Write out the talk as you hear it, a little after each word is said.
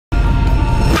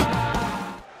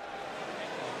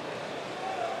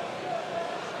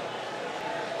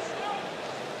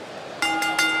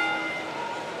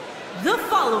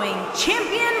following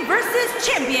champion versus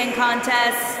champion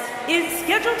contest is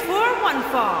scheduled for one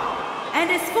fall and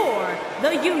is for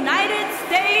the United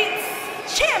States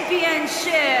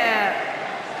Championship.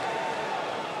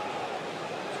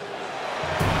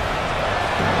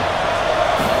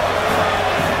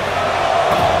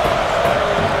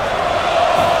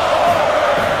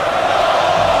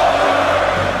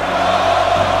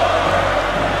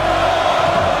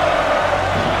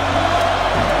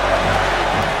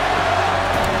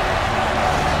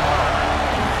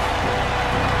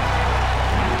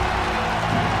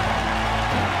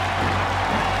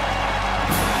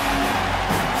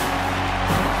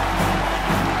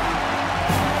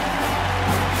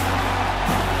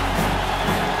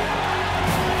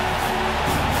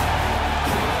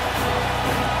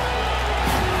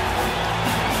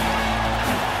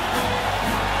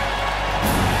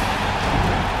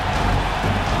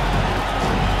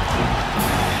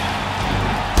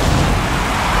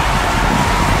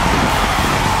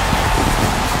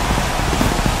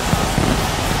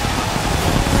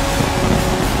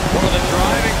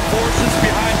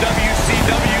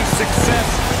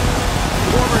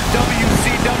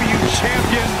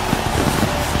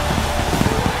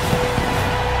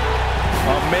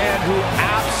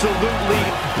 Absolutely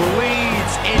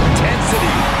bleeds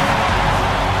intensity.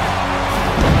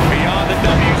 Beyond the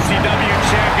WCW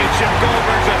Championship,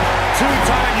 Goldberg's a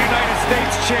two-time United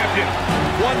States champion,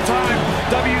 one-time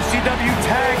WCW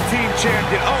Tag Team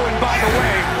champion. Oh, and by the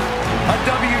way, a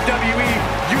WWE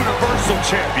Universal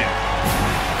champion.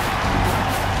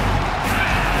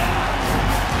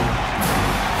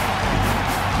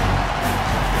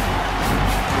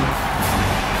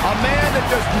 A man that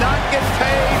does not get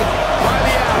paid by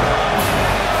the hour.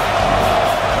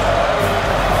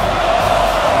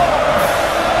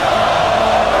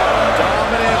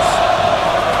 Dominance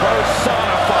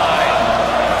personified.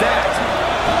 That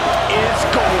is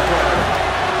Goldberg.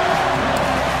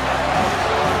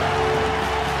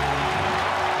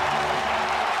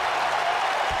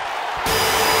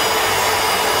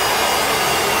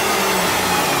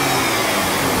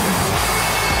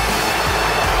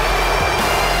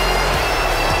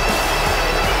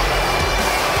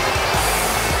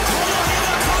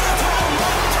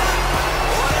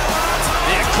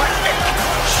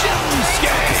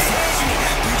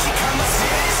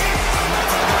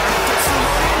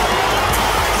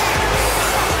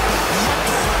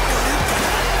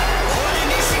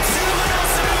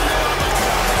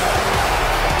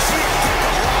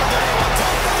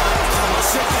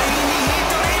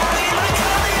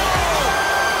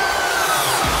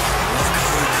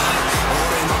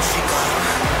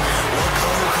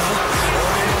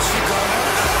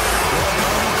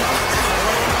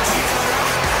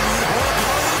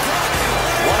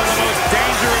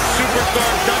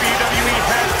 WWE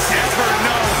has ever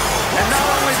known. And not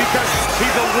only because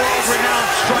he's a world-renowned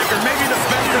striker, maybe the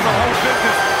best in the whole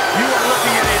business, you are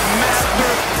looking at a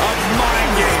master of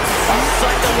mind games, a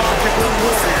psychological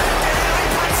warrior.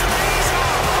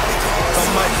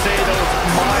 Some might say those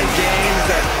mind games,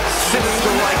 that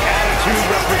sinister-like attitude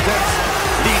represents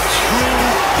the true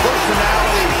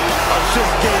personality of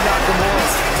Shinsuke Nakamura.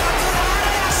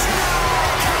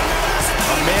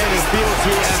 A man who feels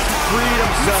he has freed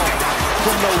himself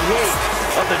from the weight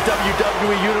of the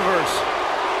WWE Universe.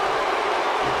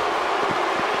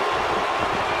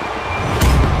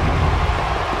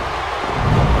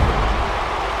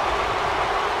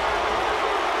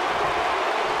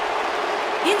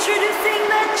 Introducing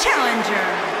the challenger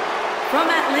from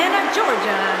Atlanta,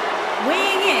 Georgia,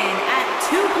 weighing in at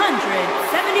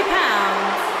 270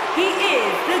 pounds. He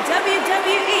is the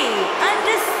WWE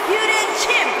Undisputed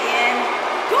Champion,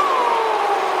 Goldberg.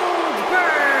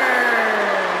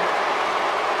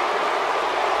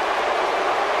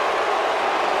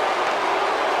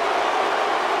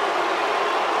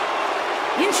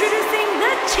 Introducing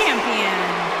the champion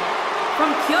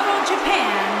from Kyoto,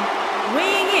 Japan,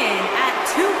 weighing in at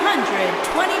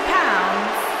 220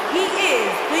 pounds. He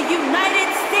is the United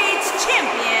States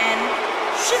Champion,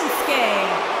 Shinsuke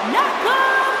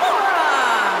Nakamura.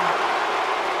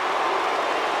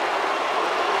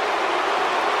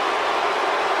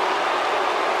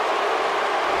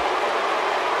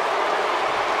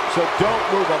 So don't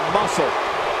move a muscle.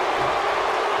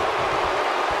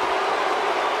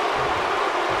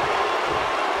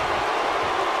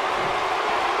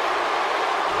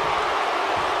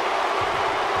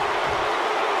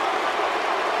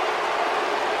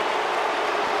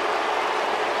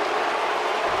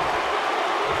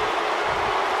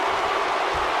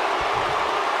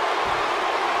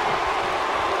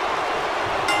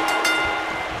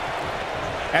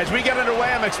 As we get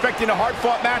underway, I'm expecting a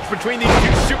hard-fought match between these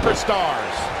two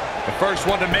superstars. The first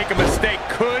one to make a mistake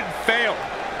could fail.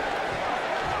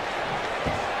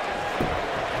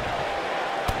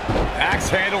 Axe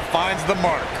handle finds the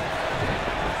mark.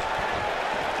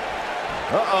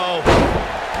 Uh-oh.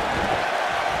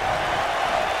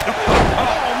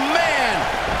 Oh, man!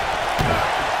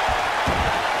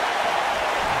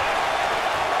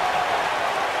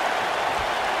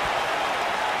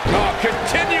 Oh,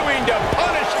 continuing to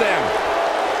punish them.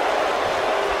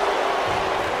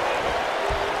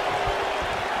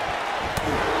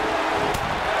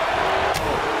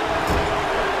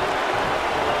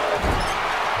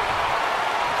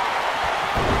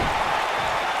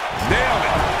 Nailed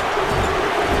it.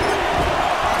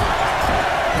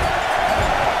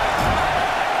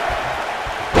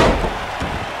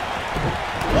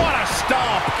 What a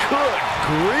stomp. Good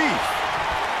grief.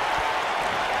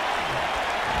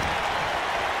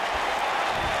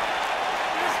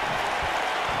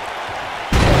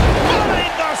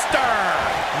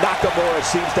 Nakamura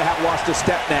seems to have lost a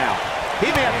step now.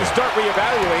 He may have to start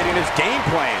reevaluating his game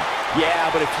plan. Yeah,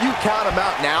 but if you count him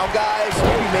out now, guys,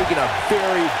 you'll be making a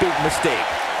very big mistake.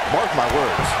 Mark my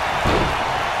words.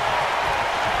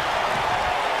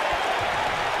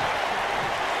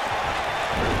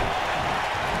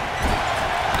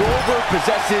 Goldberg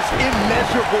possesses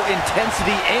immeasurable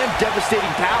intensity and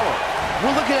devastating power.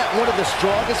 We're looking at one of the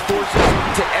strongest forces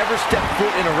to ever step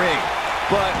foot in a ring.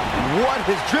 But what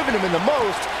has driven him in the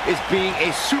most is being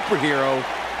a superhero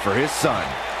for his son.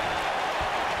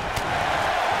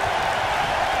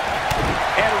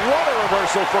 And what a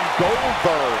reversal from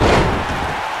Goldberg.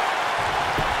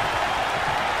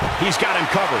 He's got him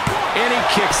covered, and he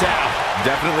kicks out.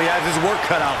 Definitely has his work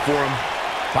cut out for him.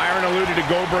 Byron alluded to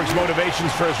Goldberg's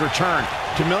motivations for his return.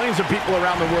 To millions of people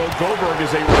around the world, Goldberg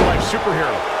is a real-life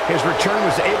superhero. His return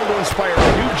was able to inspire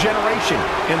a new generation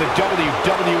in the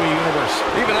WWE Universe.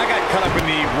 Even I got caught up in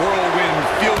the whirlwind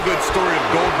feel-good story of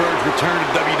Goldberg's return to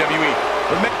WWE.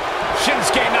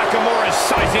 Shinsuke Nakamura is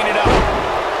sizing it up.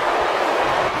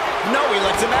 No, he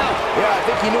lets him out. Yeah, I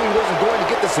think he knew he wasn't going to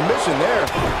get the submission there.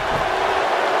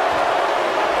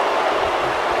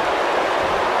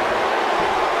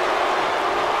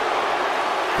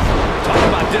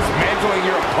 Dismantling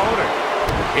your opponent.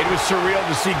 It was surreal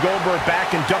to see Goldberg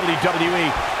back in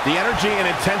WWE. The energy and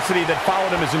intensity that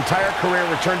followed him his entire career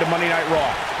returned to Monday Night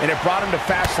Raw, and it brought him to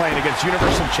Fastlane against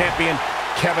Universal Champion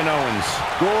Kevin Owens.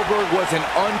 Goldberg was an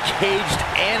uncaged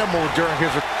animal during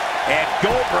his... And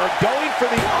Goldberg going for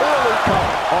the early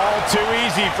cover. All too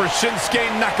easy for Shinsuke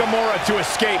Nakamura to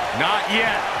escape. Not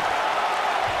yet.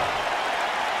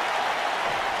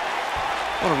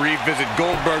 I want to revisit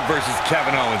Goldberg versus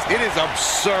Kevin Owens. It is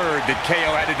absurd that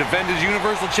KO had to defend his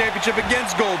Universal Championship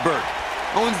against Goldberg.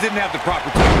 Owens didn't have the proper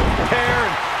time to prepare,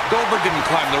 and Goldberg didn't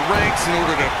climb the ranks in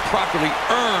order to properly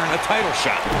earn a title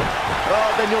shot.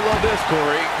 Oh, then you'll love this,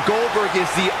 Corey. Goldberg is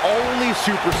the only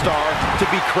superstar to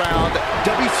be crowned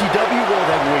WCW World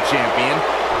Heavyweight Champion,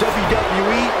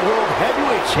 WWE World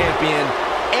Heavyweight Champion,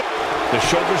 and the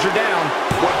shoulders are down.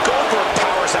 When Goldberg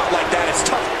powers out like that, it's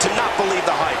tough to not believe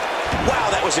the hype.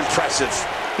 Wow, that was impressive.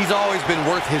 He's always been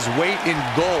worth his weight in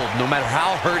gold, no matter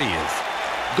how hurt he is.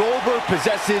 Goldberg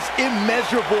possesses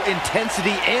immeasurable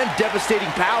intensity and devastating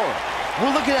power.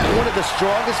 We're looking at one of the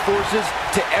strongest forces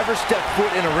to ever step foot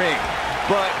in a ring.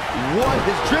 But what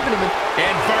has driven him in...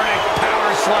 Inverted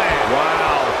power slam.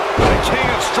 Wow. The king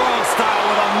of strong style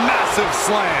with a massive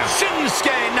slam.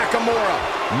 Shinsuke Nakamura.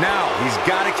 Now he's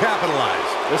got to capitalize.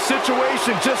 The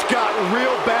situation just got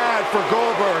real bad for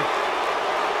Goldberg.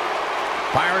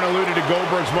 Byron alluded to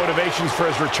Goldberg's motivations for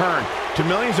his return. To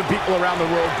millions of people around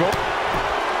the world,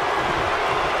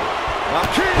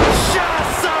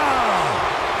 Kinshasa!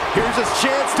 Here's his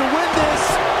chance to win this.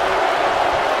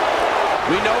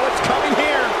 We know what's coming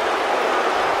here.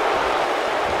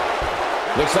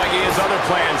 Looks like he has other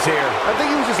plans here. I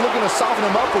think he was just looking to soften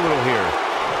him up a little here.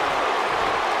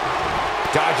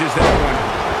 Dodges that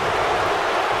one.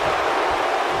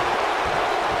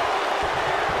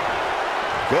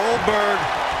 Goldberg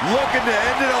looking to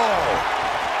end it all.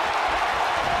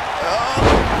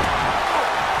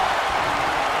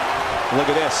 Look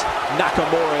at this.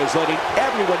 Nakamura is letting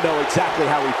everyone know exactly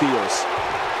how he feels.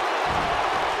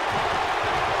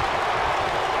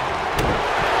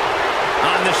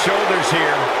 On the shoulders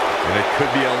here. And it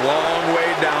could be a long way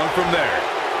down from there.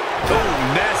 Oh,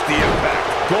 nasty impact.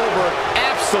 Goldberg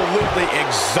absolutely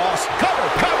exhausted.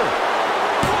 Cover!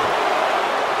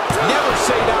 Never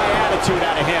say die attitude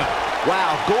out of him.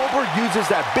 Wow, Goldberg uses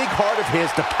that big heart of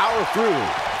his to power through.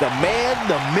 The man,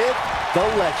 the myth, the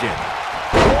legend.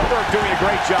 Goldberg doing a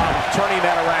great job of turning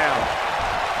that around.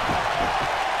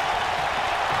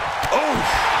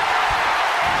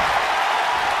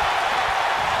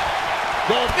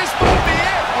 This might be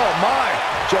it. Oh, my.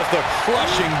 Just a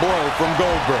crushing blow from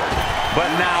Goldberg. But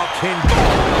now can...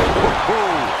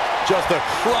 Just a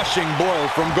crushing blow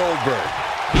from Goldberg.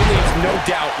 He leaves no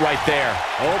doubt right there.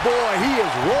 Oh, boy, he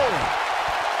is rolling.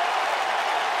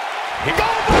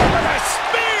 Goldberg with a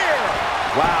spear!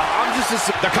 Wow,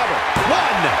 the cover. 1,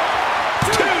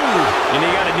 2, and he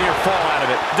got a near fall out of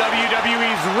it.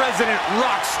 WWE's resident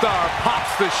rock star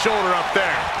pops the shoulder up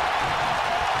there.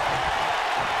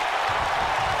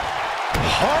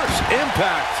 Harsh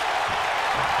impact.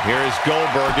 Here is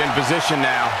Goldberg in position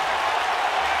now.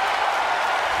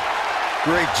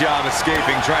 Great job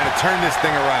escaping, trying to turn this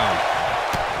thing around.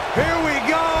 Here we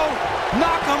go.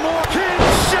 Nakamura.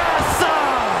 Kinshasa!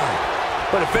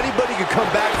 But if anybody could come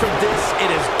back from this, it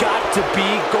has got to be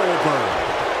Goldberg.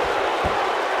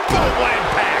 Full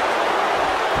impact.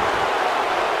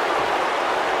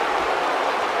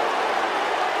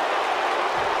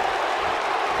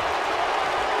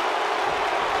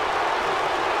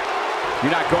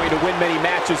 You're not going to win many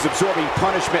matches absorbing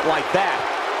punishment like that.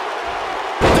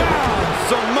 Down,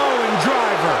 Samoan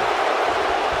driver.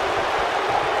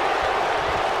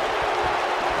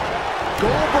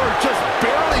 Goldberg just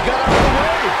barely got out of the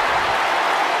way.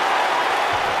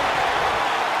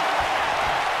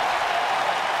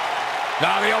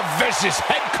 Now the old vicious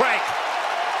head crank.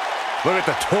 Look at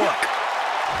the torque.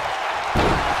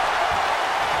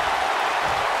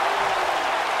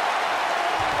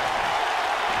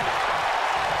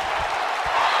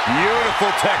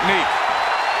 Beautiful technique.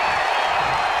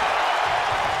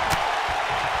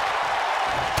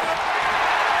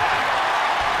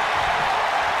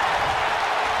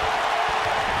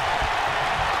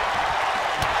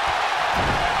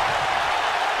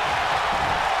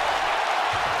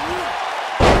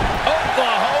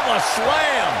 Oklahoma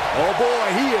slam. Oh, boy,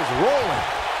 he is rolling.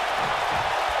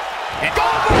 And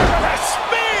Goldberg with a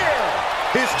spear.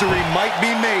 History might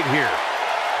be made here.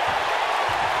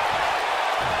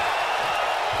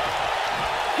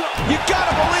 You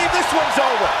gotta believe this one's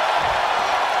over.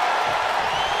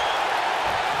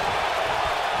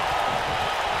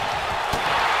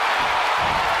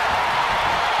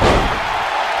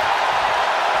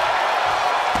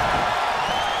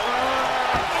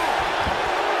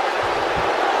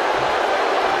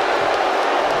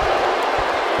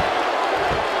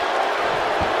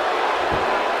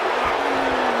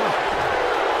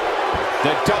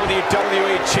 The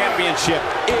WWE Championship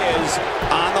is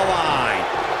on the line.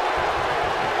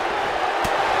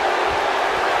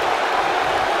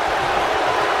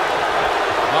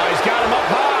 Oh, he's got him up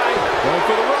high. Going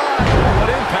for the run. What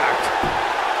impact.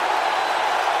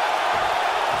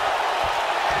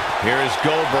 Here is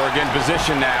Goldberg in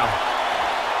position now.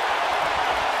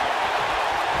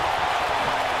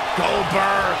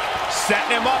 Goldberg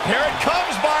setting him up. Here it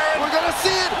comes, Byron. We're gonna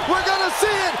see it. We're gonna see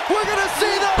it. We're gonna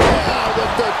see the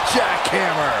with the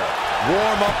jackhammer.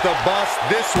 Warm up the bus.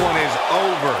 This one is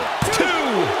over. 2,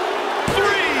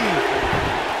 3.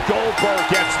 Goldberg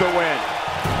gets the win.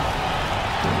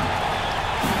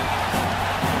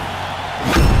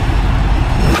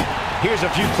 Here's a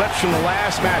few clips from the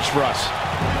last match for us.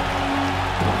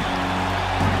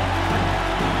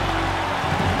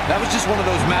 That was just one of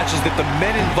those matches that the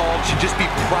men involved should just be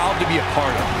proud to be a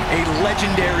part of. A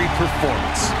legendary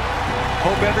performance.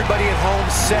 Hope everybody at home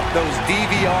set those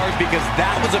DVRs because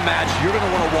that was a match you're going to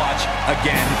want to watch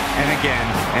again and again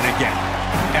and again.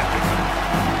 Epic.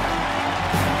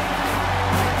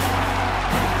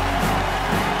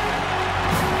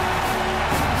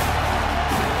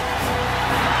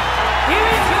 Here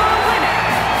is your winner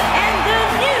and the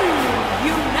new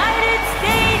United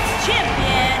States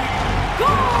Champion,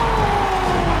 Goldberg.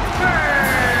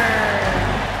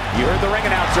 You heard the ring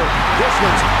announcer. This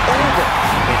one's over.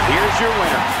 And here's your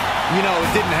winner. You know,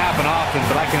 it didn't happen often,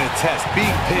 but I can attest,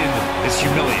 being pinned is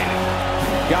humiliating.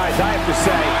 Guys, I have to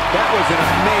say, that was an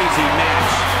amazing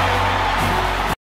match.